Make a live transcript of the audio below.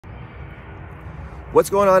What's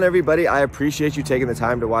going on, everybody? I appreciate you taking the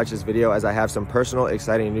time to watch this video as I have some personal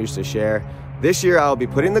exciting news to share. This year I'll be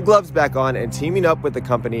putting the gloves back on and teaming up with the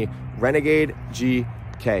company Renegade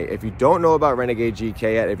GK. If you don't know about Renegade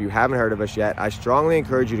GK yet, if you haven't heard of us yet, I strongly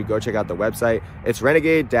encourage you to go check out the website. It's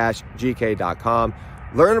renegade-gk.com.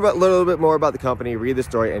 Learn a little bit more about the company, read the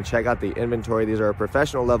story, and check out the inventory. These are a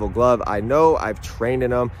professional level glove. I know, I've trained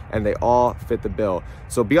in them, and they all fit the bill.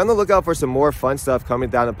 So be on the lookout for some more fun stuff coming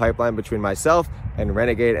down the pipeline between myself and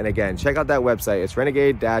Renegade. And again, check out that website. It's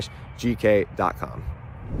renegade-gk.com.